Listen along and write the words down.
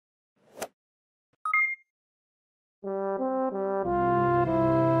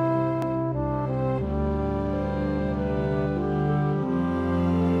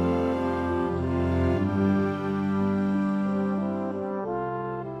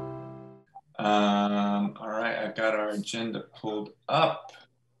All right, I've got our agenda pulled up.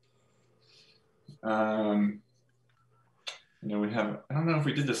 We have, I don't know if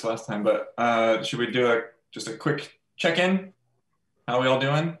we did this last time, but should we do just a quick check-in? How are we all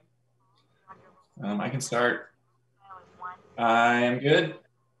doing? I can start. I am good.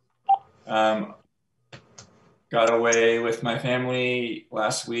 Got away with my family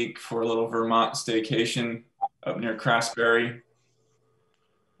last week for a little Vermont staycation up near Craftsbury.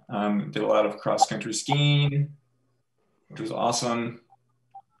 Did a lot of cross-country skiing, which was awesome,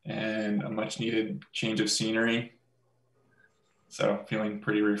 and a much-needed change of scenery. So feeling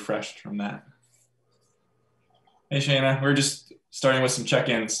pretty refreshed from that. Hey, Shayna, we're just starting with some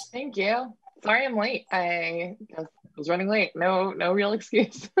check-ins. Thank you. Sorry I'm late. I was running late. No real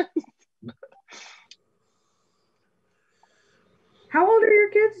excuse. How old are your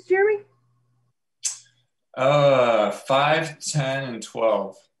kids, Jeremy? 5, 10, and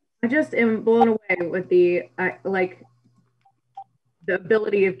 12. I just am blown away with the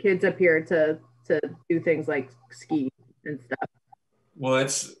ability of kids up here to do things like ski and stuff. Well,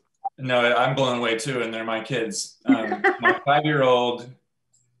 I'm blown away too, and they're my kids. My 5-year-old,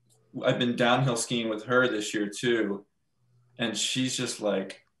 I've been downhill skiing with her this year too, and she's just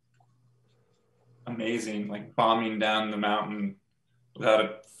like amazing, like bombing down the mountain without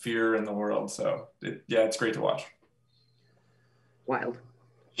a fear in the world. So it's great to watch. Wild.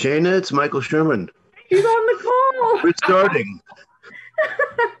 Shayna, it's Michael Sherman. He's on the call. We're starting.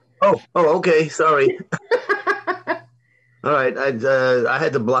 Oh, okay. Sorry. All right. I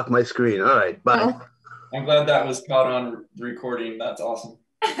had to block my screen. All right. Bye. Oh. I'm glad that was caught on the recording. That's awesome.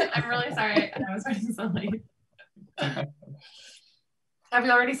 I'm really sorry. I was running so late. Have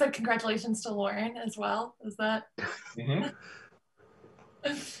you already said congratulations to Lauren as well? Is that? Mm-hmm.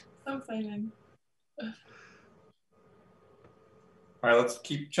 So exciting. All right, let's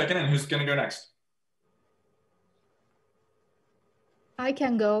keep checking in. Who's going to go next? I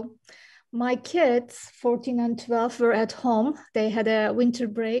can go. My kids, 14 and 12, were at home. They had a winter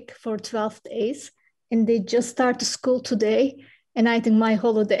break for 12 days, and they just started school today. And I think my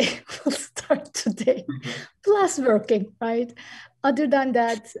holiday will start today, plus working, right? Other than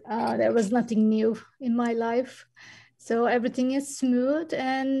that, there was nothing new in my life. So everything is smooth,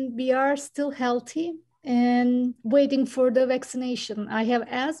 and we are still healthy and waiting for the vaccination. I have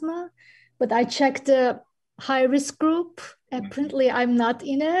asthma, but I checked the high-risk group. Apparently, I'm not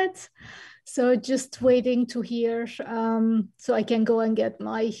in it. So just waiting to hear so I can go and get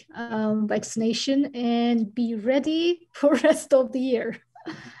my vaccination and be ready for the rest of the year.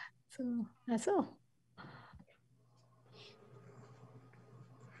 So that's all.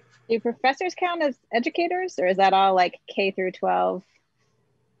 Do professors count as educators, or is that all like K through 12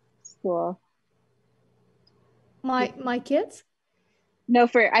 school? My kids? No,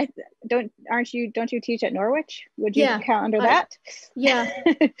 don't you teach at Norwich? Would you count under that? Yeah.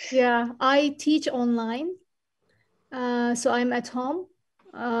 I teach online. So I'm at home.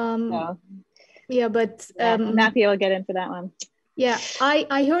 Yeah, but Matthew will get in for that one. Yeah,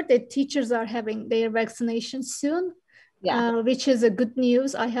 I heard that teachers are having their vaccination soon. Which is a good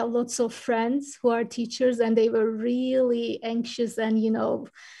news. I have lots of friends who are teachers, and they were really anxious, and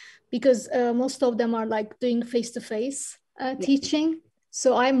because most of them are like doing face-to-face teaching.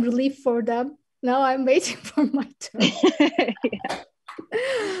 So I'm relieved for them. Now I'm waiting for my turn.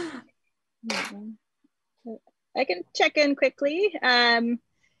 I can check in quickly.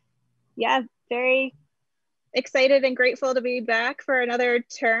 Very excited and grateful to be back for another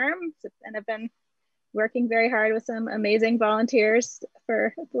term, and I've been working very hard with some amazing volunteers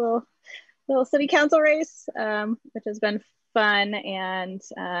for a little city council race, which has been fun. And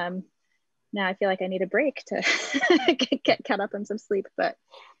now I feel like I need a break to get caught up on some sleep, but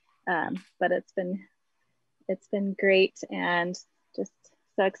it's been great, and just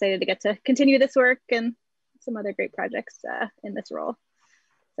so excited to get to continue this work and some other great projects in this role.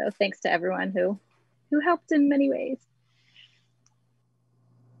 So thanks to everyone who helped in many ways.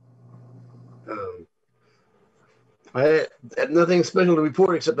 I had nothing special to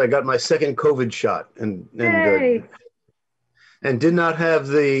report except I got my second COVID shot and did not have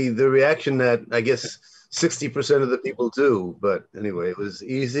the reaction that I guess 60% of the people do. But anyway, it was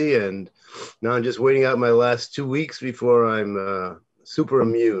easy, and now I'm just waiting out my last 2 weeks before I'm super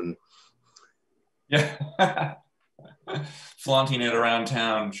immune. Yeah, flaunting it around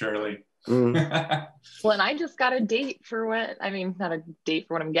town, Shirley. Well, and I just got a date for not a date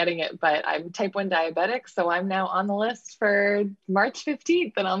for when I'm getting it, but I'm type 1 diabetic, so I'm now on the list for March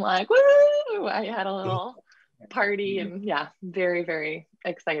 15th, and I'm like, woo! I had a little party, and very, very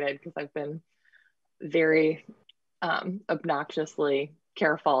excited because I've been very obnoxiously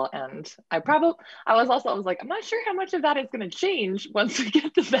careful. And I was like, I'm not sure how much of that is going to change once we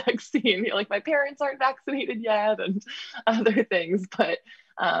get the vaccine. Like my parents aren't vaccinated yet and other things, but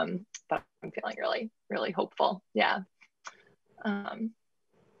I'm feeling really, really hopeful. Yeah.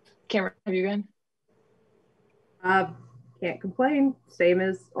 Cameron, have you been? Can't complain. Same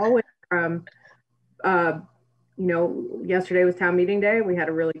as always. You know, yesterday was town meeting day. We had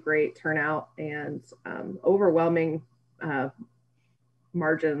a really great turnout and overwhelming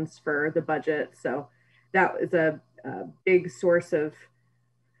margins for the budget. So that is a big source of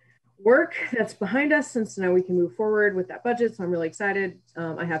work that's behind us, and so now we can move forward with that budget. So I'm really excited.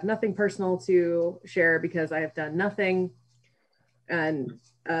 I have nothing personal to share because I have done nothing. And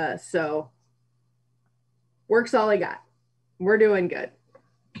so work's all I got. We're doing good.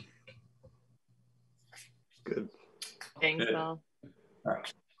 Good. Thanks, Good. all. All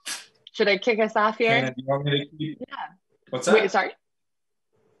right. Should I kick us off here? Shannon, do you want me to keep? Yeah. What's that? Wait, sorry.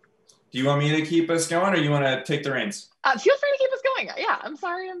 Do you want me to keep us going, or you want to take the reins? Feel free to keep us going. Yeah, I'm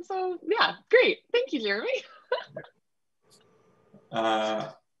sorry. Yeah, great. Thank you, Jeremy.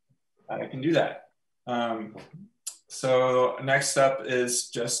 I can do that. So next up is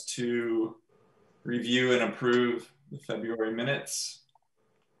just to review and approve the February minutes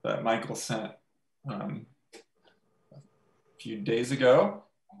that Michael sent a few days ago.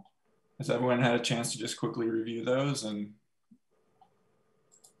 Has everyone had a chance to just quickly review those? And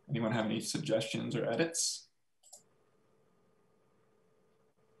anyone have any suggestions or edits?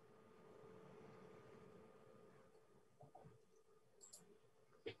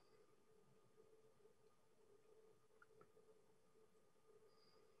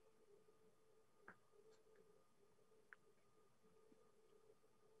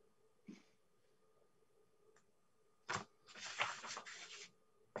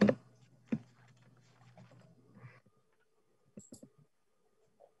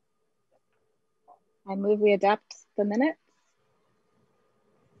 I move we adopt the minutes.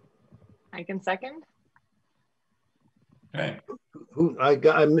 I can second. Okay,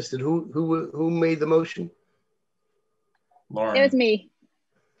 I missed it. Who made the motion? Lauren. It was me.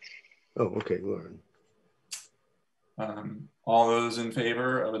 Oh, okay, Lauren. All those in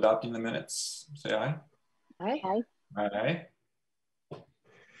favor of adopting the minutes, say aye. Aye. Aye. Aye.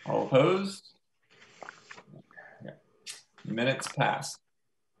 All opposed? Okay. Minutes passed.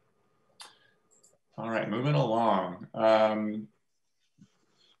 All right, moving along. Our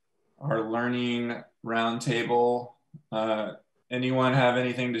learning roundtable. Anyone have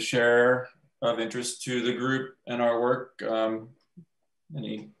anything to share of interest to the group and our work?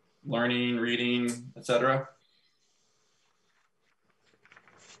 Any learning, reading, etc.?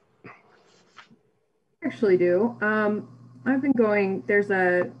 Actually do. I've been going, there's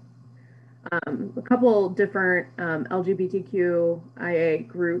a couple different LGBTQIA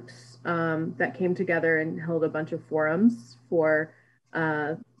groups that came together and held a bunch of forums for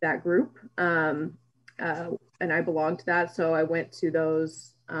that group. And I belonged to that, so I went to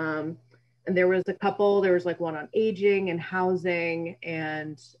those. And there was a couple, there was like one on aging and housing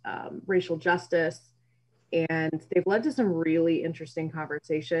and racial justice. And they've led to some really interesting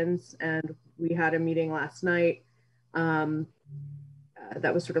conversations. And we had a meeting last night that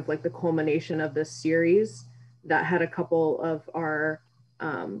was sort of like the culmination of this series that had a couple of our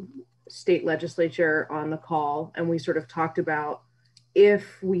state legislature on the call. And we sort of talked about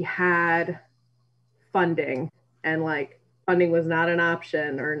if we had funding and like funding was not an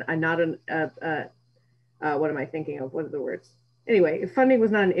option or not an, what am I thinking of? What are the words? Anyway, if funding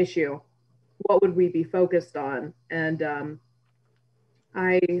was not an issue, what would we be focused on? And there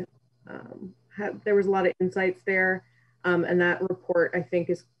was a lot of insights there. And that report, I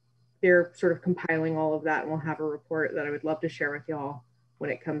think, they're sort of compiling all of that, and we'll have a report that I would love to share with y'all when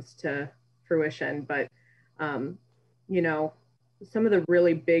it comes to fruition. But, you know, some of the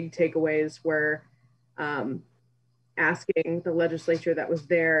really big takeaways were asking the legislature that was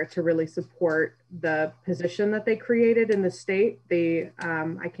there to really support the position that they created in the state.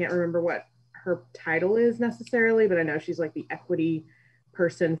 I can't remember what her title is necessarily, but I know she's like the equity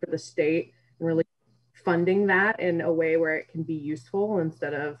person for the state, and really funding that in a way where it can be useful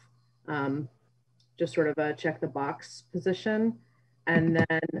instead of just sort of a check the box position. And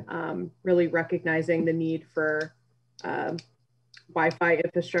then really recognizing the need for Wi-Fi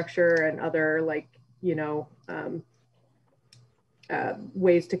infrastructure and other like, you know,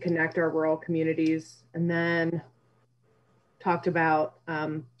 ways to connect our rural communities. And then talked about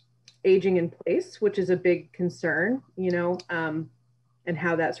aging in place, which is a big concern, you know, and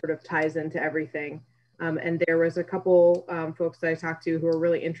how that sort of ties into everything. And there was a couple folks that I talked to who are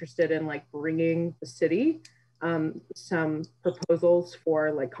really interested in like bringing the city some proposals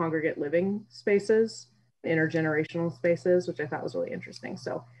for like congregate living spaces, intergenerational spaces, which I thought was really interesting.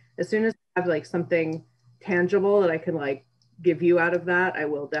 So as soon as I have like something tangible that I can like give you out of that, I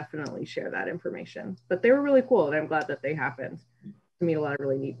will definitely share that information. But they were really cool, and I'm glad that they happened to meet a lot of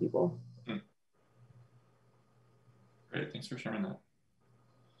really neat people. Great, thanks for sharing that.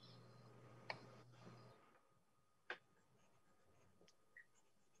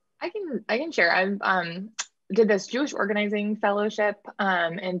 I can share. I've did this Jewish organizing fellowship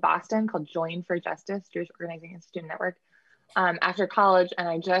in Boston called Join for Justice, Jewish Organizing and Student Network, after college, and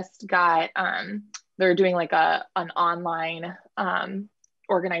I just got they're doing like an online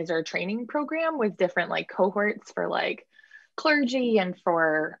organizer training program with different like cohorts for like clergy and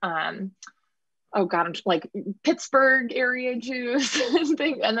for oh god, like Pittsburgh area Jews and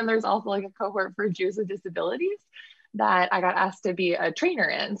things. And then there's also like a cohort for Jews with disabilities that I got asked to be a trainer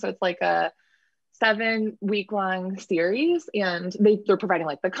in. So it's like a 7-week-long series, and they're providing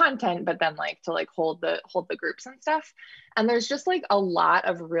like the content, but then like to like hold the groups and stuff. And there's just like a lot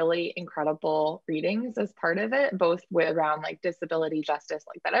of really incredible readings as part of it, both around like disability justice,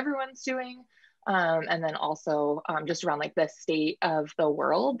 like that everyone's doing, and then also just around like the state of the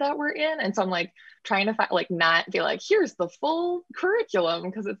world that we're in. And so I'm like trying to like not be like, here's the full curriculum,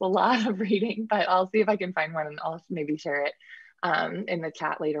 because it's a lot of reading, but I'll see if I can find one and I'll maybe share it in the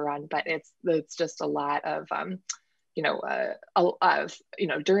chat later on. But it's just a lot of during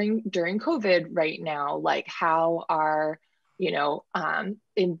COVID right now, like how are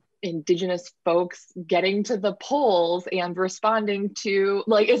Indigenous folks getting to the polls and responding to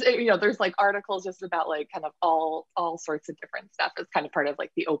like there's like articles just about like kind of all sorts of different stuff as kind of part of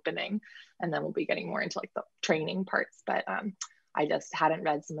like the opening, and then we'll be getting more into like the training parts. But I just hadn't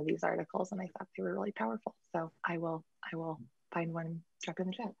read some of these articles and I thought they were really powerful, so I will find one and drop it in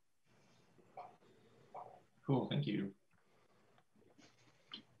the chat. Cool, thank you.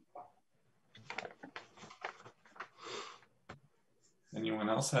 Anyone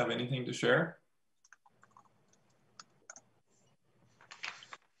else have anything to share?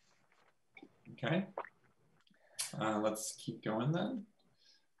 Okay, let's keep going then.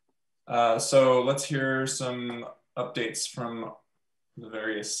 So let's hear some updates from the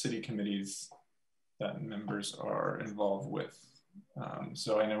various city committees that members are involved with.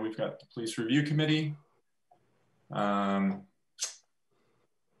 So I know we've got the Police Review Committee. Is that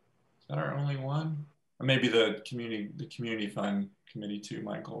our only one? Or maybe the community fund committee too,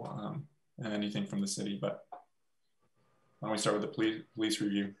 Michael, and anything from the city, but why don't we start with the police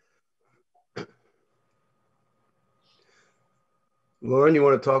review? Lauren, you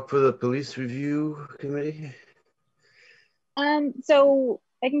want to talk for the Police Review Committee? So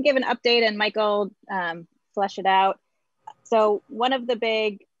I can give an update and Michael flesh it out. So one of the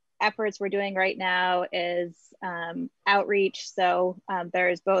big efforts we're doing right now is outreach. So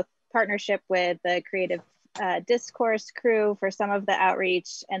there's both partnership with the Creative Discourse crew for some of the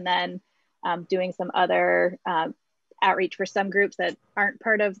outreach, and then doing some other outreach for some groups that aren't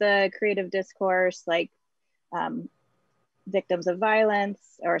part of the Creative Discourse, like victims of violence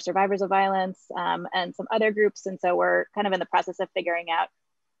or survivors of violence, and some other groups. And so we're kind of in the process of figuring out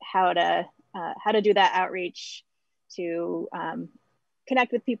how to do that outreach to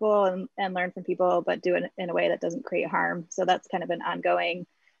connect with people and learn from people, but do it in a way that doesn't create harm. So that's kind of an ongoing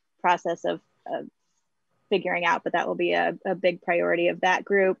process of figuring out, but that will be a big priority of that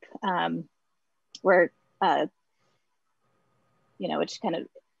group, where which kind of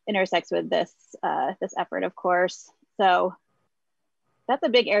intersects with this this effort, of course. So that's a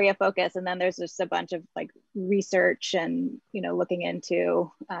big area of focus. And then there's just a bunch of like research and looking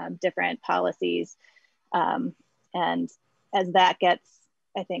into different policies, and as that gets,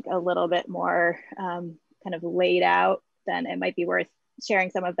 I think, a little bit more kind of laid out, then it might be worth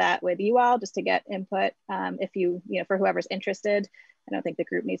sharing some of that with you all just to get input. If for whoever's interested. I don't think the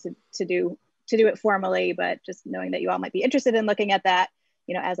group needs to do it formally, but just knowing that you all might be interested in looking at that,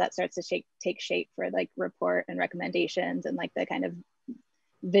 as that starts to take shape for like report and recommendations and like the kind of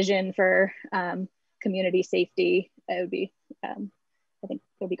vision for community safety, it would be, I think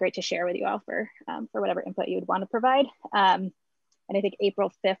it would be great to share with you all for whatever input you would want to provide. And I think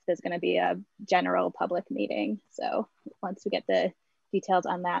April 5th is going to be a general public meeting. So once we get the details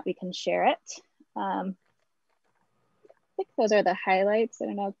on that, we can share it. I think those are the highlights. I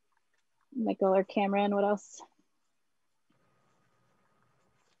don't know, Michael or Cameron, what else?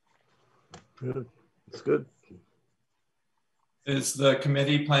 Good. That's good. Is the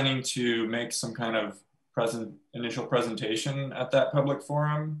committee planning to make some kind of initial presentation at that public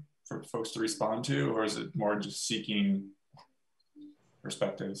forum for folks to respond to, or is it more just seeking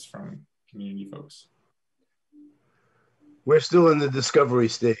perspectives from community folks? We're still in the discovery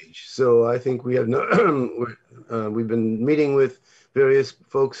stage, so I think we have no. We've been meeting with various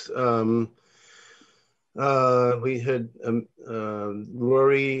folks. We had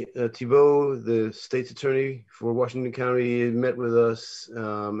Rory Thibault, the state's attorney for Washington County, met with us,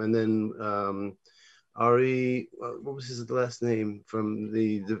 and then Ari, what was his last name, from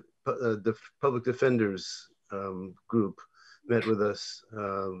the public defenders group, met with us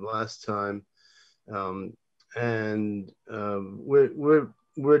last time, and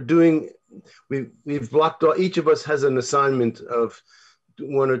we're doing. We've blocked all. Each of us has an assignment of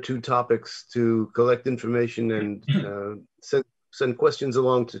 1 or 2 topics to collect information and send questions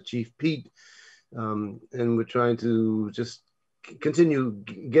along to Chief Pete, and we're trying to just continue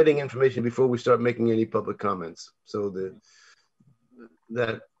getting information before we start making any public comments. So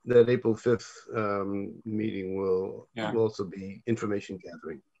that April 5th meeting will also be information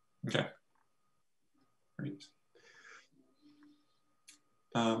gathering. Okay. Great.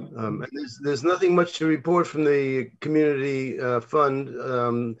 And there's nothing much to report from the community fund.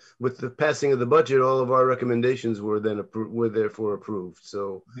 With the passing of the budget, all of our recommendations were therefore approved.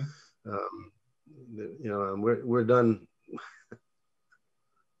 So, we're done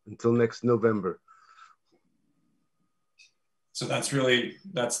until next November. So that's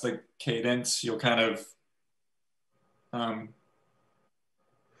the cadence. You'll kind of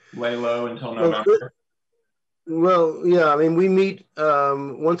lay low until November. Well, yeah. I mean, we meet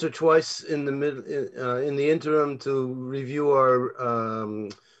once or twice in the interim to review our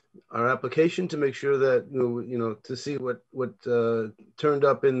application, to make sure that to see what turned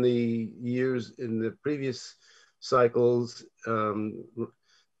up in the previous cycles,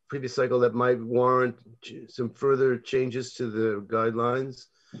 previous cycle that might warrant some further changes to the guidelines.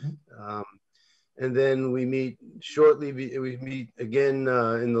 And then we meet shortly. We meet again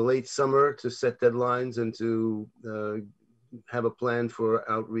in the late summer to set deadlines and to have a plan for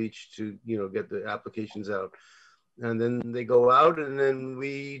outreach to get the applications out. And then they go out, and then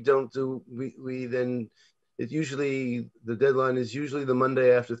we then the deadline is usually the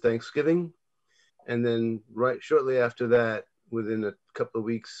Monday after Thanksgiving, and then right shortly after that, within a couple of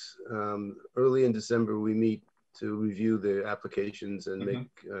weeks, early in December, we meet to review the applications and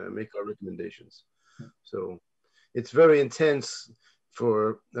make our recommendations. So it's very intense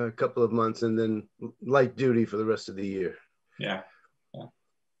for a couple of months, and then light duty for the rest of the year. Yeah.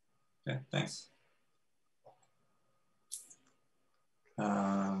 Okay, thanks.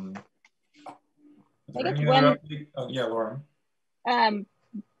 I guess Lauren.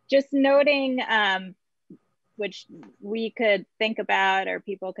 Just noting, which we could think about, or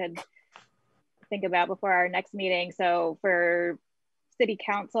people could think about before our next meeting. So for City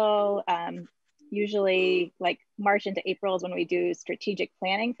Council, usually like March into April is when we do strategic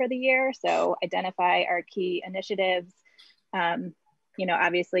planning for the year. So identify our key initiatives,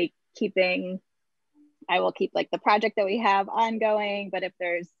 obviously I will keep like the project that we have ongoing, but if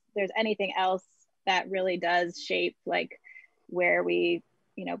there's anything else that really does shape like where we,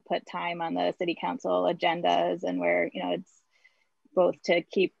 put time on the City Council agendas, and where, it's both to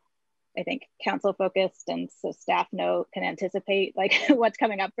keep, I think, council focused, and so staff can anticipate like what's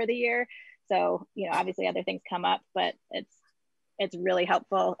coming up for the year. So, obviously other things come up, but it's really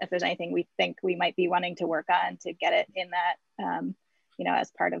helpful if there's anything we think we might be wanting to work on to get it in that,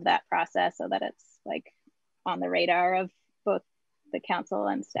 as part of that process, so that it's like on the radar of both the council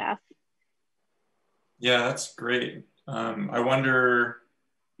and staff. Yeah, that's great. I wonder,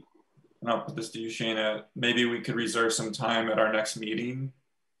 and I'll put this to you, Shana, maybe we could reserve some time at our next meeting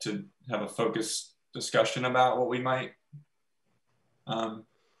to have a focused discussion about what we might kind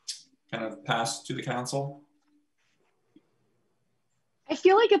of pass to the council. I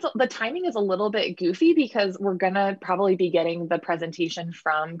feel like the timing is a little bit goofy, because we're gonna probably be getting the presentation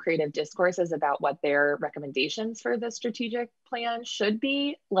from Creative Discourses about what their recommendations for the strategic plan should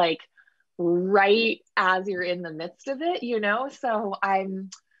be, like right as you're in the midst of it, So I'm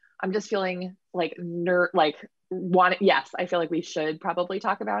just feeling like yes, I feel like we should probably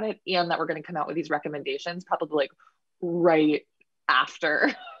talk about it, and that we're going to come out with these recommendations probably like right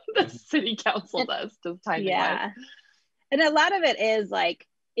after the City Council does, just timing wise. And a lot of it is like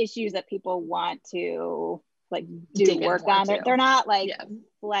issues that people want to like do work on. They're not like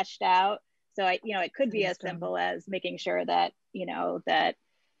fleshed out. So it could be as simple as making sure that, that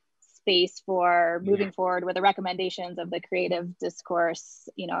space for moving forward with the recommendations of the Creative Discourse,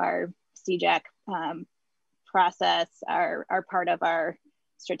 our MSEJAC process are part of our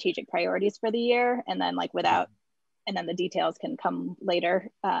strategic priorities for the year. And then and then the details can come later.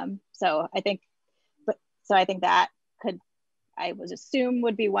 So I think that could I would assume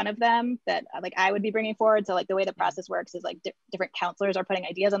would be one of them that like I would be bringing forward. So like the way the process works is like different counselors are putting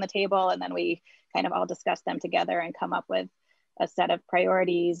ideas on the table, and then we kind of all discuss them together and come up with a set of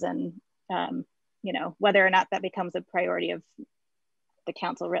priorities, and you know, whether or not that becomes a priority of the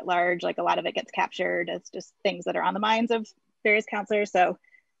council writ large, like a lot of it gets captured as just things that are on the minds of various counselors. So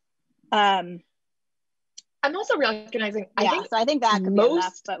I'm also recognizing, so I think that could be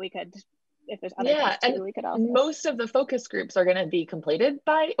enough, but we could, if there's other things too, we could also. Most of the focus groups are going to be completed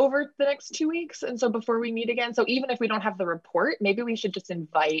by over the next 2 weeks. And so before we meet again, so even if we don't have the report, maybe we should just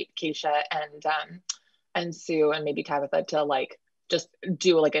invite Keisha and Sue and maybe Tabitha to like just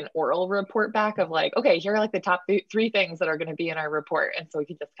do like an oral report back of like, okay, here are like the top 3 things that are going to be in our report. And so we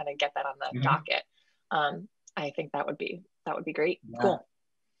can just kind of get that on the docket. I think that would be great. Yeah. Cool.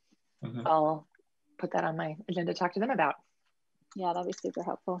 I'll put that on my agenda to talk to them about. Yeah, that'd be super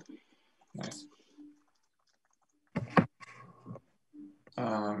helpful. Nice.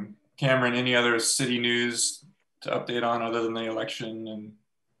 Cameron, any other city news to update on other than the election and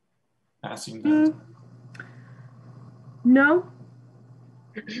passing that? No,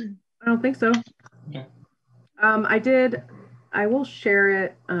 I don't think so. Okay. I will share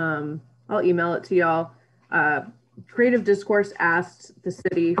it. I'll email it to y'all. Creative Discourse asked the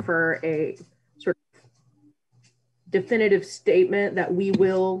city for a sort of definitive statement that we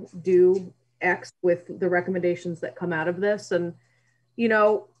will do X with the recommendations that come out of this. And, you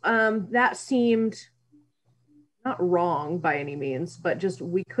know, that seemed not wrong by any means, but just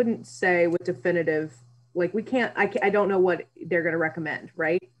we couldn't say with definitive, like we can't, I don't know what they're going to recommend,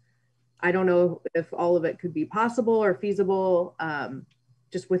 right? I don't know if all of it could be possible or feasible,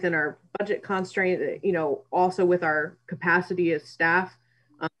 just within our budget constraint, you know, also with our capacity as staff.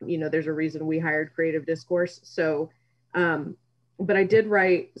 You know, there's a reason we hired Creative Discourse. So, but I did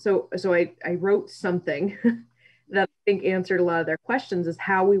write, so I wrote something that I think answered a lot of their questions, is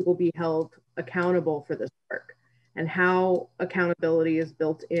how we will be held accountable for this work and how accountability is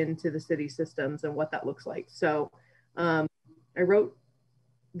built into the city systems and what that looks like. So I wrote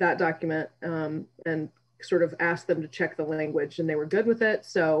that document and sort of asked them to check the language, and they were good with it.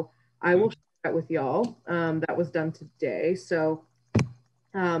 So I will share that with y'all. That was done today. So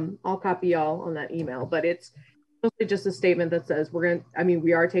I'll copy y'all on that email, but it's mostly just a statement that says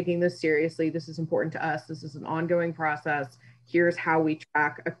we are taking this seriously. This is important to us. This is an ongoing process. Here's how we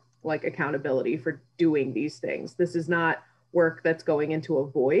track like accountability for doing these things. This is not work that's going into a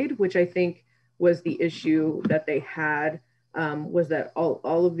void, which I think was the issue that they had, was that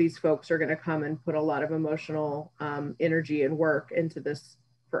all of these folks are going to come and put a lot of emotional energy and work into this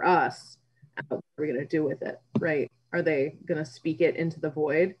for us. What are we going to do with it, right? Are they going to speak it into the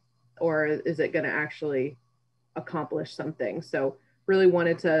void, or is it going to actually accomplish something? So really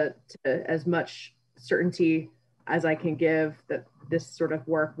wanted to as much certainty as I can give that this sort of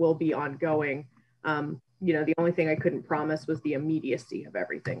work will be ongoing. You know, the only thing I couldn't promise was the immediacy of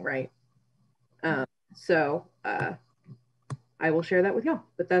everything, right? So I will share that with y'all,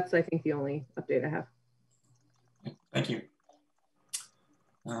 but that's, I think, the only update I have. Thank you.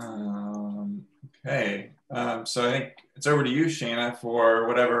 Okay, so I think it's over to you, Shana, for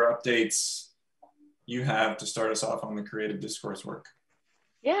whatever updates you have to start us off on the Creative Discourse work.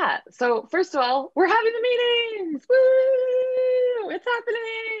 Yeah, so first of all, we're having the meetings. Woo! It's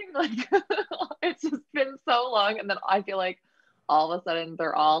happening. Like, it's just been so long, and then I feel like all of a sudden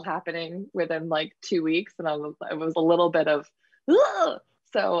they're all happening within like 2 weeks, and it was a little bit of, ugh!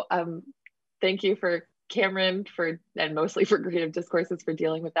 So thank you for Cameron and mostly for Creative Discourses for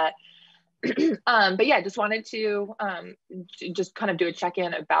dealing with that. But yeah, just wanted to just kind of do a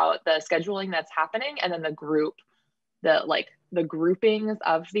check-in about the scheduling that's happening, and then the groupings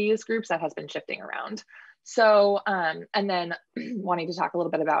of these groups that has been shifting around. So, and then wanting to talk a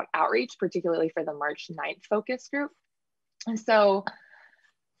little bit about outreach, particularly for the March 9th focus group. And so,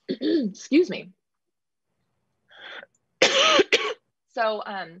 excuse me. So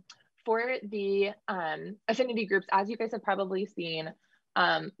for the affinity groups, as you guys have probably seen,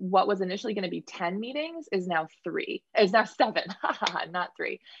 what was initially going to be 10 meetings is now 7, not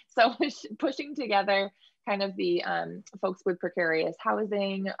 3. So pushing together kind of the folks with precarious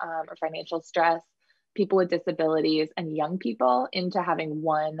housing or financial stress, people with disabilities, and young people into having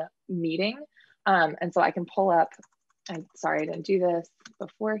one meeting. And so I can pull up, I'm sorry I didn't do this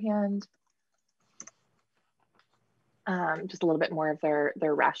beforehand, just a little bit more of their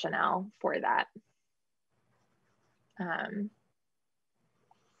rationale for that.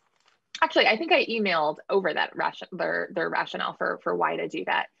 Actually, I think I emailed over that their rationale for why to do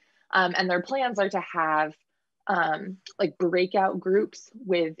that. And their plans are to have like breakout groups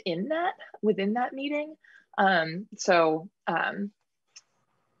within that meeting. But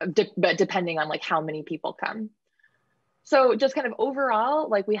depending on like how many people come. So just kind of overall,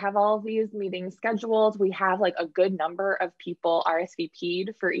 like we have all of these meetings scheduled. We have like a good number of people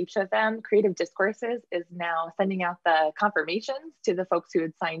RSVP'd for each of them. Creative Discourses is now sending out the confirmations to the folks who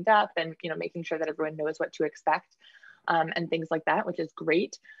had signed up and, you know, making sure that everyone knows what to expect and things like that, which is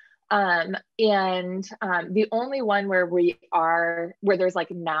great. The only one where there's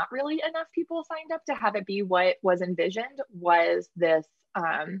like not really enough people signed up to have it be what was envisioned was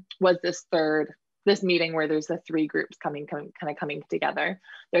this meeting where there's the three groups coming together.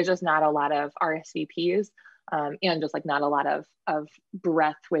 There's just not a lot of RSVPs and just like not a lot of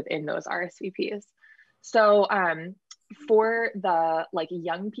breadth within those RSVPs. So for the like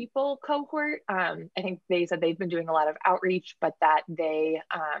young people cohort, I think they said they've been doing a lot of outreach, but that they're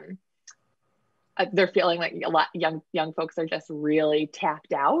feeling like a lot young folks are just really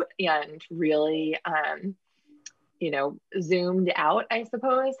tapped out and really zoomed out, I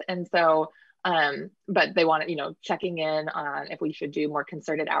suppose. And so but they want to, checking in on if we should do more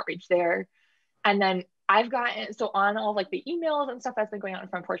concerted outreach there. And then I've gotten, so on all like the emails and stuff that's been going on in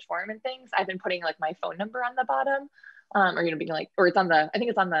Front Porch Forum and things, I've been putting like my phone number on the bottom, or being like, or it's on the, I think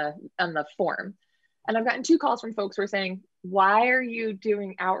it's on the form. And I've gotten 2 calls from folks who are saying, why are you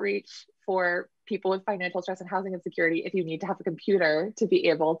doing outreach for people with financial stress and housing insecurity if you need to have a computer to be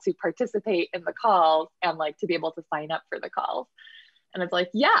able to participate in the calls and like to be able to sign up for the calls? And it's like,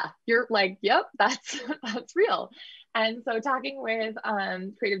 yeah, you're like, yep, that's real. And so talking with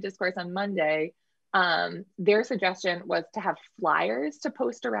Creative Discourse on Monday, their suggestion was to have flyers to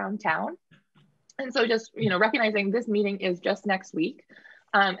post around town. And so just, recognizing this meeting is just next week.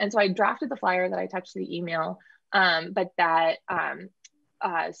 And so I drafted the flyer that I attached to the email, but that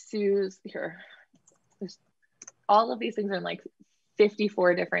Sue's here, all of these things are in like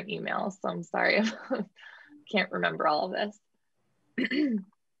 54 different emails. So I'm sorry, I can't remember all of this.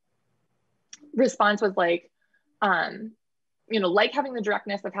 Response was like, like having the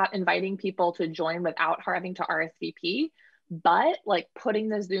directness of inviting people to join without having to RSVP, but like putting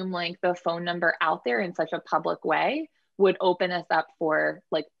the Zoom link, the phone number out there in such a public way would open us up for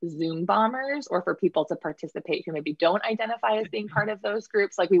like Zoom bombers or for people to participate who maybe don't identify as being part of those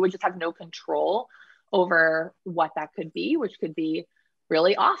groups. Like we would just have no control over what that could be, which could be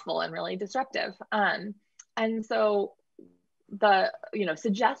really awful and really disruptive. And so the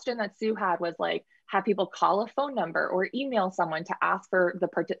suggestion that Sue had was like have people call a phone number or email someone to ask for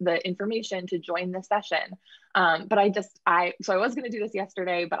the information to join the session. But I was going to do this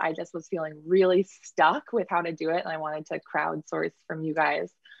yesterday, but I just was feeling really stuck with how to do it, and I wanted to crowdsource from you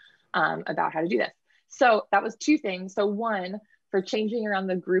guys about how to do this. So that was 2 things. So one, for changing around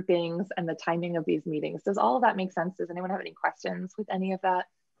the groupings and the timing of these meetings. Does all of that make sense? Does anyone have any questions with any of that?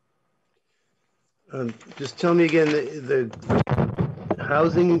 Just tell me again, the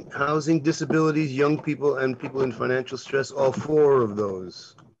housing, disabilities, young people, and people in financial stress, all 4 of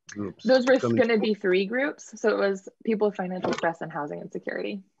those groups. Those were going to be 3 groups. So it was people with financial stress and housing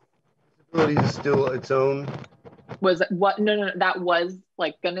insecurity. Disabilities is still its own? Was what? No, that was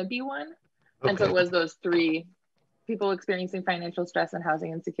like going to be one. Okay. And so it was those 3 people experiencing financial stress and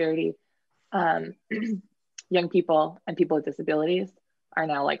housing insecurity, young people and people with disabilities are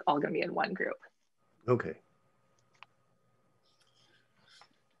now like all going to be in one group. Okay.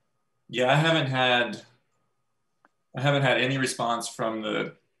 Yeah, I haven't had any response from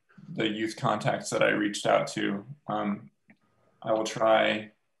the youth contacts that I reached out to. I will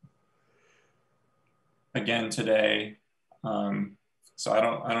try again today. So I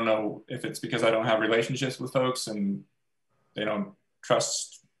don't know if it's because I don't have relationships with folks and they don't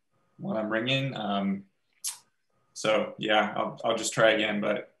trust what I'm bringing. So yeah, I'll just try again,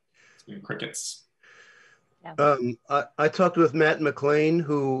 but it's been crickets. Yeah. I talked with Matt McLean,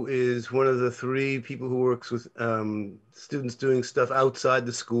 who is one of the 3 people who works with students doing stuff outside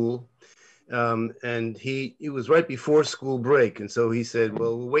the school. And it was right before school break. And so he said,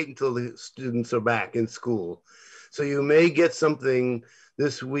 well, we'll wait until the students are back in school. So you may get something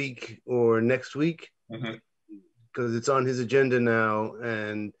this week or next week, because it's on his agenda now.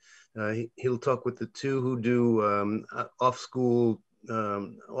 And he'll talk with the 2 who do off-school,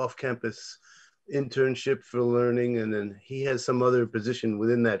 off-campus internship for learning, and then he has some other position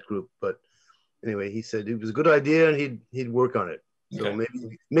within that group. But anyway, he said it was a good idea and he'd work on it. So okay.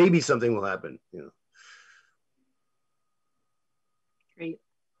 maybe something will happen. Great.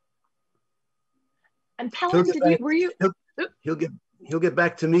 And Pelham, he'll get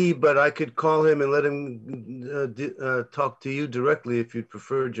back to me, but I could call him and let him talk to you directly if you'd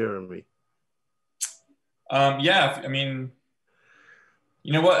prefer, Jeremy. Yeah, I mean,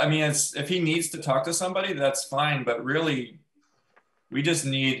 You know what? I mean, if he needs to talk to somebody, that's fine. But really, we just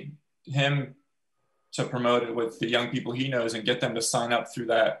need him to promote it with the young people he knows and get them to sign up through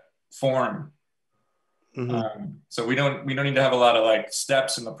that form. So we don't need to have a lot of like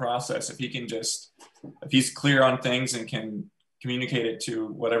steps in the process. If he's clear on things and can communicate it to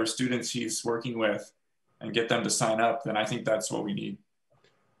whatever students he's working with and get them to sign up, then I think that's what we need.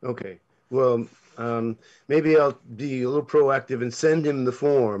 Okay. Well, maybe I'll be a little proactive and send him the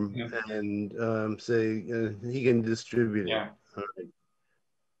form and say he can distribute it. Yeah. All right.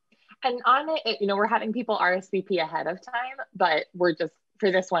 And on it, you know, we're having people RSVP ahead of time, but we're just,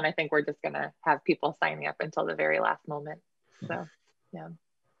 for this one, I think we're just gonna have people signing up until the very last moment. So, yeah.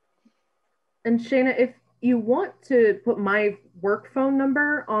 And Shayna, if you want to put my work phone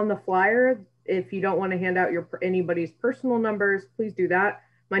number on the flyer, if you don't want to hand out anybody's personal numbers, please do that.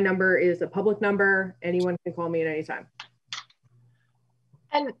 My number is a public number. Anyone can call me at any time.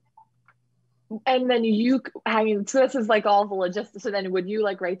 And then so this is like all the logistics. So then would you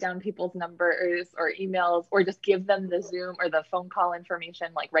like write down people's numbers or emails or just give them the Zoom or the phone call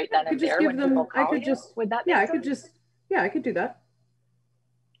information like right then and there when people call you? Would that make sense? I could do that.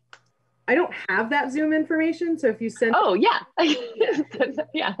 I don't have that Zoom information. So if you send. Oh yeah.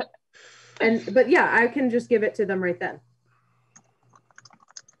 Yeah. But yeah, I can just give it to them right then.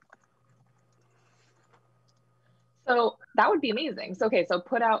 So that would be amazing. So, okay, so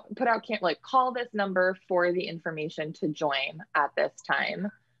put out like call this number for the information to join at this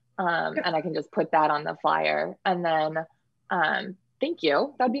time. And I can just put that on the flyer and then, thank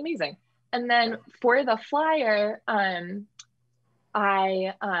you, that'd be amazing. And then for the flyer,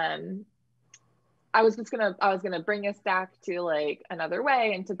 I was gonna bring a stack to like Another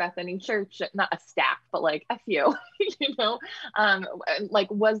Way and to Bethany Church, not a stack, but like a few, you know,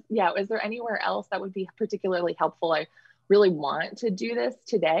 is there anywhere else that would be particularly helpful? I really want to do this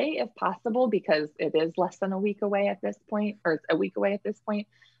today if possible, because it is less than a week away at this point, or it's a week away at this point.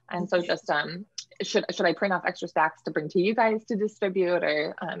 And so just, should I print off extra stacks to bring to you guys to distribute,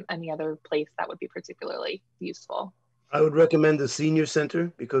 or any other place that would be particularly useful? I would recommend the senior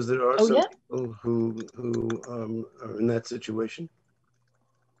center because there are some people who are in that situation.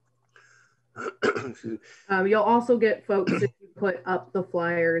 You'll also get folks if you put up the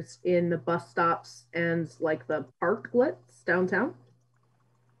flyers in the bus stops and like the parklets downtown.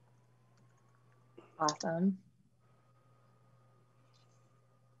 Awesome.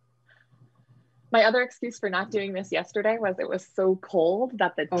 My other excuse for not doing this yesterday was it was so cold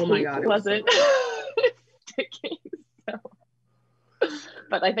that the tape wasn't sticking.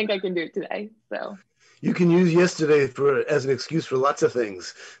 But I think I can do it today. So you can use yesterday as an excuse for lots of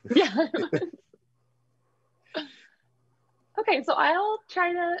things. Yeah. Okay, so I'll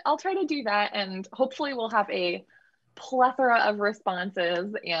try to do that, and hopefully we'll have a plethora of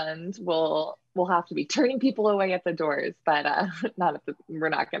responses, and we'll have to be turning people away at the doors, but that's not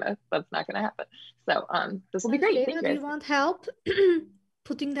gonna happen. So this will be great. Shayna, do you want help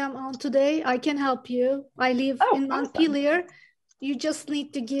putting them on today? I can help you. I live in Montpelier. Awesome. You just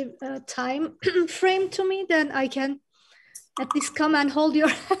need to give a time frame to me, then I can at least come and hold your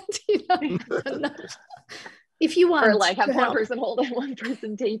hand, you know? If you want. Or like have one person hold it, one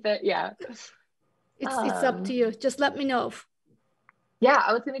person tape it, yeah. It's up to you, just let me know. Yeah,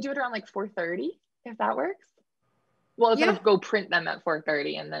 I was gonna do it around like 4:30, if that works. Well, I was gonna go print them at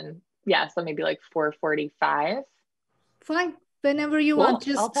 4:30 and then, so maybe like 4:45. Fine, whenever you want,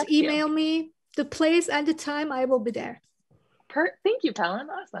 just email me the place and the time, I will be there. Thank you, Pelin.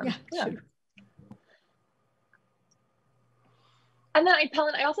 Awesome. Yeah. Sure. And then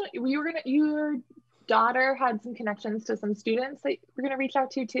Pelin, I also, your daughter had some connections to some students that we're gonna reach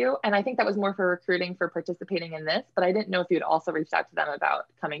out to too. And I think that was more for recruiting for participating in this, but I didn't know if you'd also reached out to them about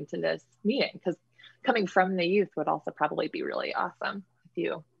coming to this meeting, because coming from the youth would also probably be really awesome if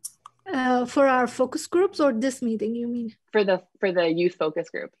you. For our focus groups or this meeting, you mean? For the youth focus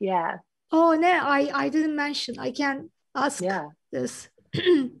group, yeah. Oh, no, I didn't mention. I can ask this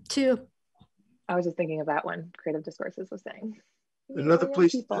too. I was just thinking of that one. Creative Discourses was saying. Another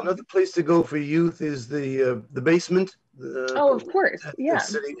place to go for youth is the basement. Of course,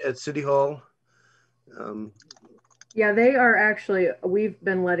 at City Hall. Yeah, they are actually. We've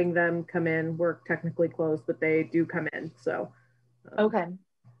been letting them come in. We're technically closed, but they do come in. So. Okay.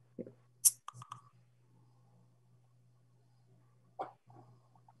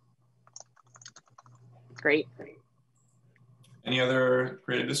 Great. Any other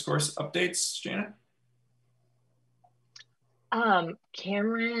Creative Discourse updates, Janet?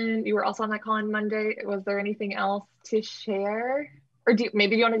 Cameron, you were also on that call on Monday. Was there anything else to share? Or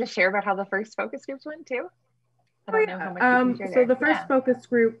maybe you wanted to share about how the first focus groups went too? I don't know how much you can share So there. the first Yeah. focus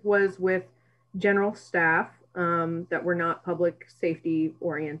group was with general staff that were not public safety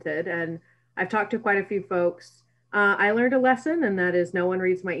oriented. And I've talked to quite a few folks. I learned a lesson, and that is no one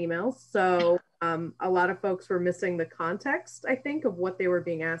reads my emails. So a lot of folks were missing the context, I think, of what they were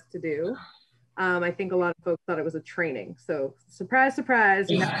being asked to do. I think a lot of folks thought it was a training. So surprise, surprise.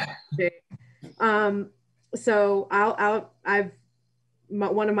 You have so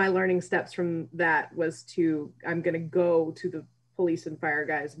one of my learning steps from that was I'm going to go to the police and fire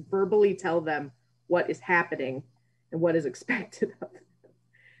guys, verbally tell them what is happening and what is expected of them.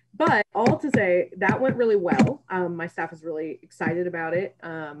 But all to say, that went really well. My staff is really excited about it.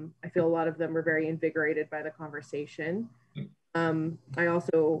 I feel a lot of them were very invigorated by the conversation. I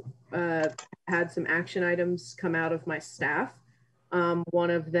also had some action items come out of my staff. One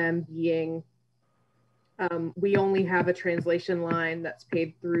of them being, we only have a translation line that's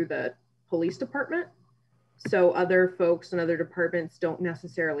paid through the police department. So other folks and other departments don't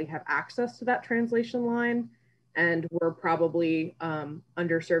necessarily have access to that translation line. And we're probably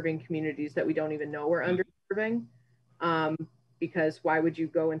underserving communities that we don't even know we're underserving. Because why would you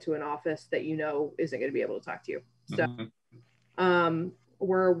go into an office that you know isn't going to be able to talk to you? So I'm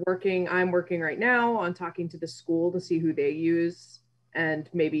working right now on talking to the school to see who they use, and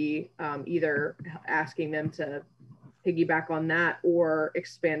maybe either asking them to piggyback on that or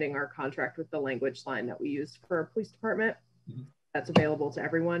expanding our contract with the language line that we use for our police department. That's available to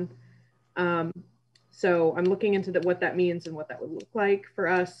everyone. So I'm looking into what that means and what that would look like for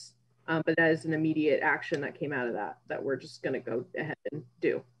us. But that is an immediate action that came out of that we're just going to go ahead and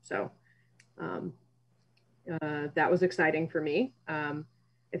do. So that was exciting for me.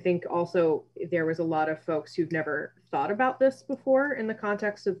 I think also there was a lot of folks who've never thought about this before in the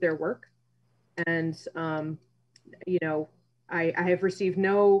context of their work. And, you know, I have received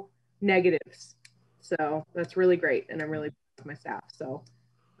no negatives. So that's really great. And I'm really proud of my staff. So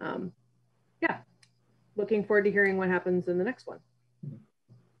yeah, looking forward to hearing what happens in the next one.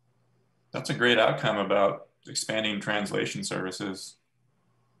 That's a great outcome about expanding translation services.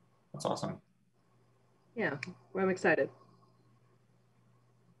 That's awesome. Yeah, well, I'm excited.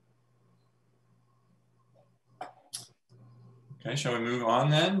 Okay, shall we move on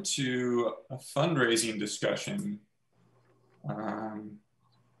then to a fundraising discussion? And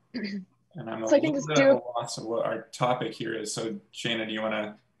I'm So a I can little just bit at a loss of what our topic here is. So Shana, do you want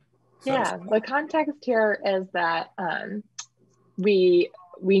to? Yeah, the context here is that we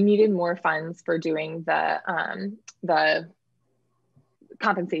needed more funds for doing the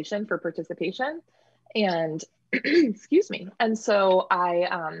compensation for participation, and excuse me. And so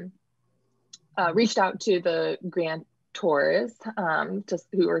I reached out to the grantors just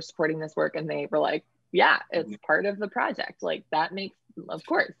who are supporting this work, and they were like, yeah, it's part of the project. Like that makes, of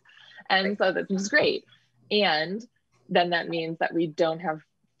course. And so this is great. And then that means that we don't have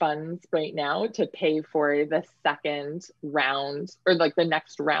funds right now to pay for the second round or like the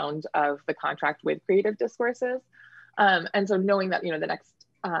next round of the contract with Creative Discourses. And so knowing that, you know, the next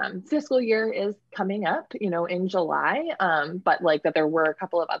fiscal year is coming up, you know, in July, but like that there were a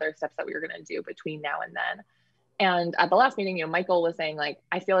couple of other steps that we were going to do between now and then. And at the last meeting, you know, Michael was saying like,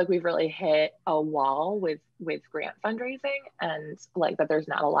 I feel like we've really hit a wall with grant fundraising, and like that there's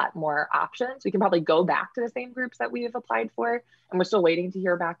not a lot more options. We can probably go back to the same groups that we have applied for, and we're still waiting to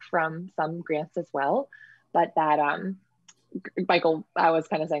hear back from some grants as well. But that Michael, I was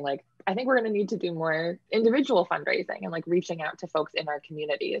kind of saying like, I think we're going to need to do more individual fundraising and like reaching out to folks in our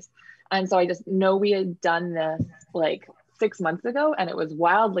communities. And so I just know we had done this like 6 months ago and it was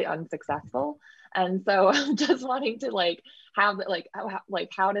wildly unsuccessful. And so I'm just wanting to like have like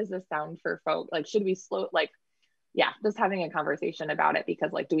how does this sound for folks? Like, should we slow, like, yeah, just having a conversation about it,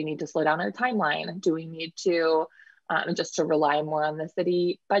 because like, do we need to slow down our timeline? Do we need to just to rely more on the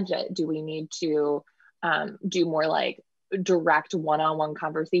city budget? Do we need to do more like direct one-on-one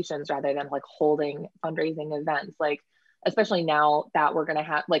conversations rather than like holding fundraising events? Like, especially now that we're going to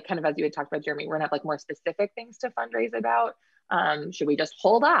have, like, kind of as you had talked about, Jeremy, we're gonna have like more specific things to fundraise about. Should we just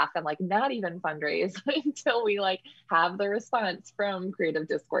hold off and like not even fundraise until we like have the response from Creative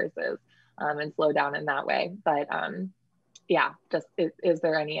Discourses and slow down in that way? But yeah, just is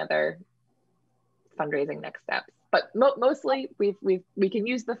there any other fundraising next steps? But mostly we can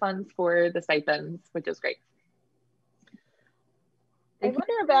use the funds for the stipends, which is great. I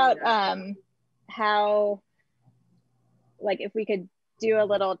wonder about how, like, if we could do a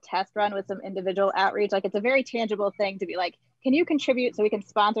little test run with some individual outreach. Like, it's a very tangible thing to be like, can you contribute so we can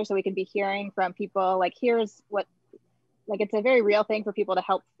sponsor, so we can be hearing from people? Like, here's what, like, it's a very real thing for people to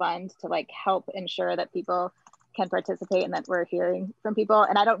help fund, to like help ensure that people can participate and that we're hearing from people.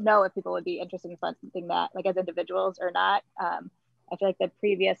 And I don't know if people would be interested in funding that like as individuals or not. I feel like the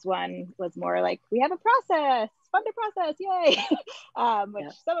previous one was more like, we have a process, fund a process, yay,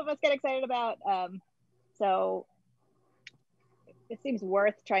 which some of us get excited about. So it seems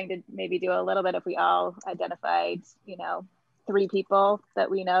worth trying to maybe do a little bit if we all identified, 3 people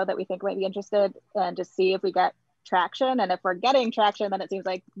that we know that we think might be interested, and just see if we get traction. And if we're getting traction, then it seems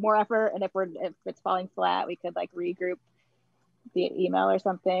like more effort. And if it's falling flat, we could like regroup via email or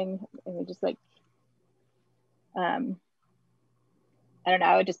something. And we just like, I don't know,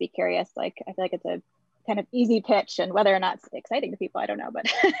 I would just be curious. Like, I feel like it's a kind of easy pitch, and whether or not it's exciting to people, I don't know, but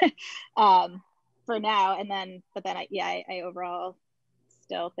for now. But then I overall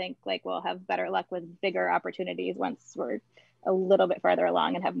still think like we'll have better luck with bigger opportunities once we're a little bit farther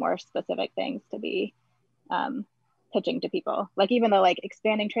along and have more specific things to be pitching to people. Like, even though like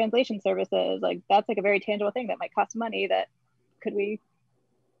expanding translation services, like that's like a very tangible thing that might cost money, that could we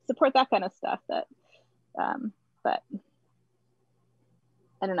support that kind of stuff, that but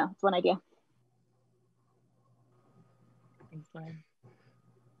I don't know, it's one idea.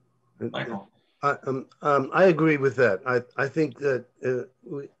 Michael. I agree with that. I think that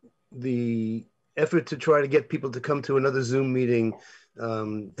the effort to try to get people to come to another Zoom meeting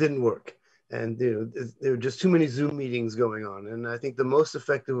didn't work. And there are just too many Zoom meetings going on. And I think the most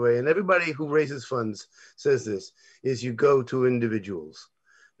effective way, and everybody who raises funds says this, is you go to individuals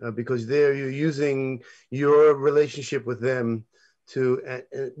because there you're using your relationship with them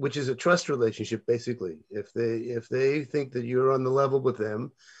which is a trust relationship, basically. If they think that you're on the level with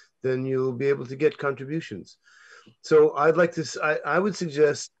them, then you'll be able to get contributions. So I would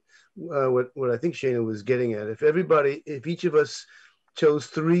suggest what I think Shana was getting at. If each of us chose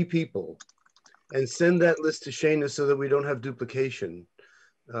 3 people and send that list to Shana so that we don't have duplication,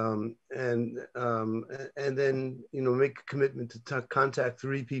 and then make a commitment to contact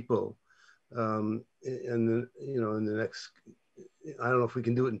 3 people, and then in the next, I don't know if we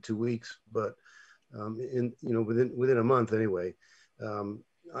can do it in 2 weeks, but within a month anyway.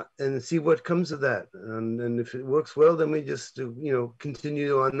 And see what comes of that. And if it works well, then we just,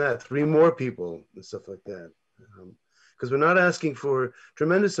 continue on that. 3 more people and stuff like that. Because we're not asking for a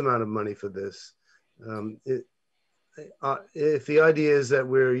tremendous amount of money for this. If the idea is that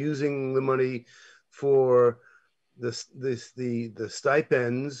we're using the money for the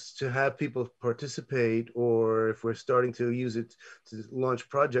stipends to have people participate, or if we're starting to use it to launch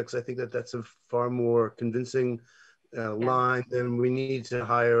projects, I think that's a far more convincing line, then we need to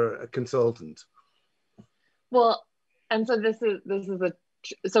hire a consultant. Well, and so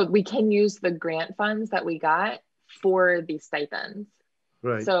so we can use the grant funds that we got for these stipends.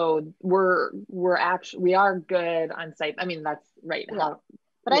 Right. So we are good on stipends. I mean, that's right. Yeah.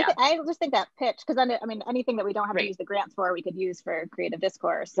 But I just think that pitch, because I mean, anything that we don't have to use the grants for, we could use for creative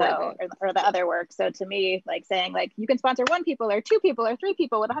discourse, so or the other work. So to me, like saying like you can sponsor 1 people or 2 people or 3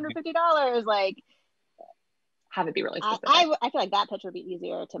 people with $150, like have it be really specific. I feel like that pitch would be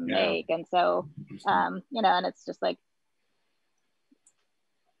easier to make. And so, and it's just like,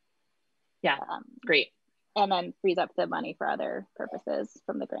 great. And then frees up the money for other purposes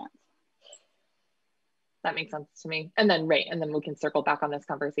from the grants. That makes sense to me. And then, and then we can circle back on this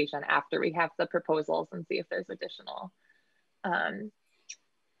conversation after we have the proposals and see if there's additional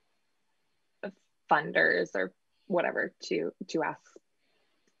funders or whatever to ask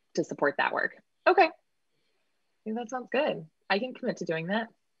to support that work. Okay. I think that sounds good. I can commit to doing that.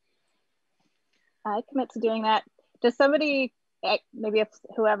 I commit to doing that. Does somebody, maybe if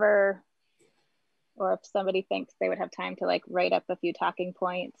whoever, or if somebody thinks they would have time to like write up a few talking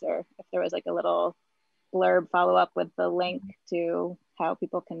points, or if there was like a little blurb follow up with the link to how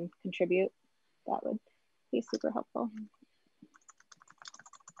people can contribute, that would be super helpful.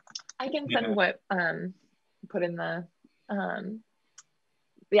 I can send what put in the I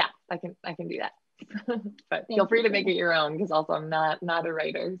can do that. But feel free to make it your own, because also I'm not a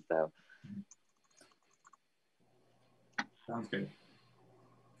writer, so. Sounds good.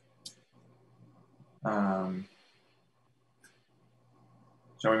 Shall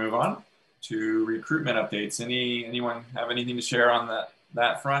we move on to recruitment updates? Anyone have anything to share on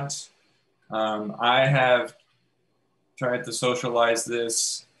that front? I have tried to socialize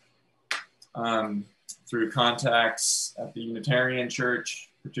this through contacts at the Unitarian Church,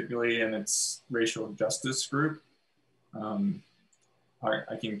 particularly in its racial justice group.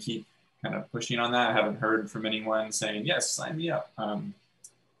 I can keep kind of pushing on that. I haven't heard from anyone saying, yes, sign me up.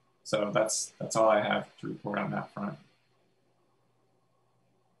 So that's all I have to report on that front.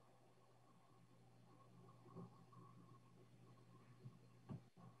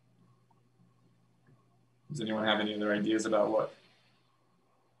 Does anyone have any other ideas about what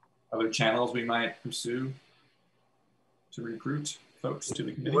other channels we might pursue to recruit folks to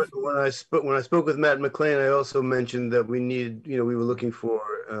the committee? When I spoke with Matt McLean, I also mentioned that we needed, we were looking for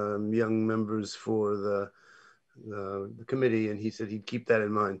young members for the committee, and he said he'd keep that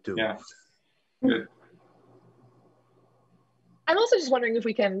in mind too. Yeah, good. I'm also just wondering if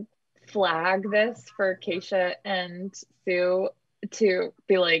we can flag this for Keisha and Sue to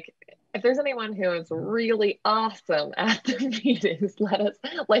be like, if there's anyone who is really awesome at the meetings, let us,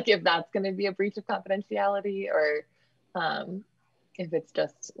 like, if that's going to be a breach of confidentiality, or if it's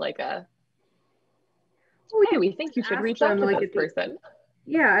just like a, we think you should reach out to this person.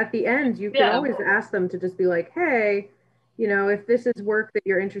 Yeah, at the end, you can always ask them to just be like, hey, if this is work that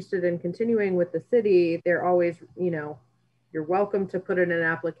you're interested in continuing with the city, they're always, you're welcome to put in an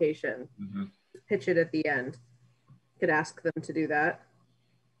application. Mm-hmm. Pitch it at the end. Could ask them to do that.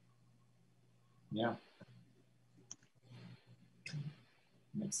 Yeah.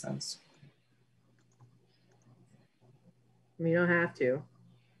 Makes sense. You don't have to.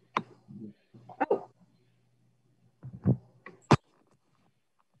 Oh.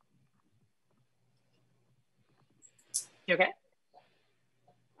 You okay?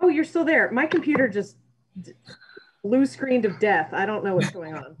 Oh, you're still there. My computer just blue screened of death. I don't know what's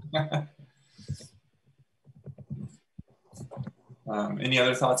going on. Any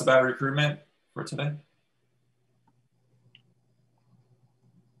other thoughts about recruitment for today?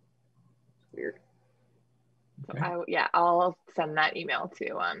 Weird. Okay. I'll send that email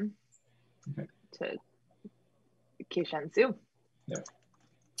to to Keisha and Sue. Yep.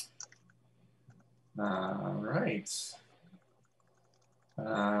 All right.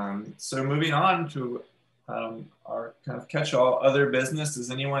 So moving on to our kind of catch-all other business.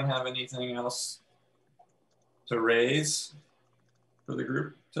 Does anyone have anything else to raise for the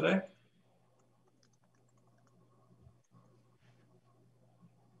group today?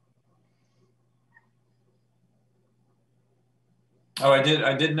 Oh, I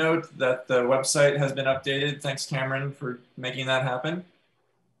did note that the website has been updated. Thanks, Cameron, for making that happen.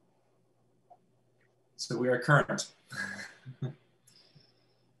 So we are current.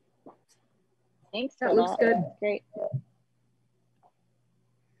 Thanks. That looks good. Great.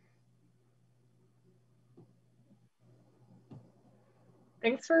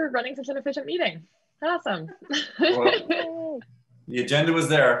 Thanks for running such an efficient meeting. Awesome. Well, the agenda was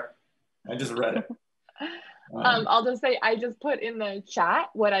there. I just read it. I'll just say, I just put in the chat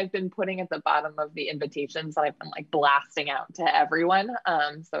what I've been putting at the bottom of the invitations that I've been like blasting out to everyone.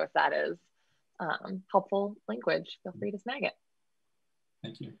 So if that is helpful language, feel free to snag it.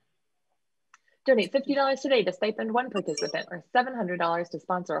 Thank you. Donate $50 today to stipend one participant, or $700 to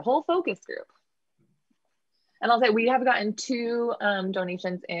sponsor a whole focus group. And I'll say we have gotten 2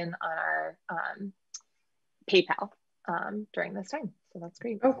 donations in on our PayPal during this time. So that's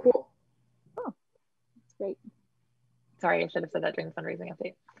great. Oh, cool. Oh, that's great. Sorry, I should have said that during the fundraising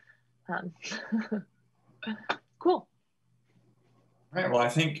update. Cool. All right, well, I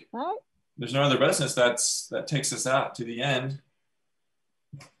think there's no other business that takes us out to the end.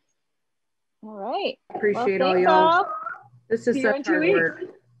 All right. Appreciate all y'all. This is such hard work.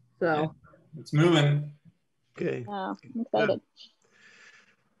 So yeah, it's moving. Okay. I'm excited.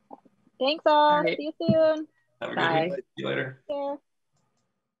 Thanks all. See you soon. Have a Bye. good week. See you later. Take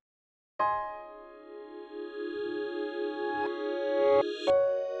care.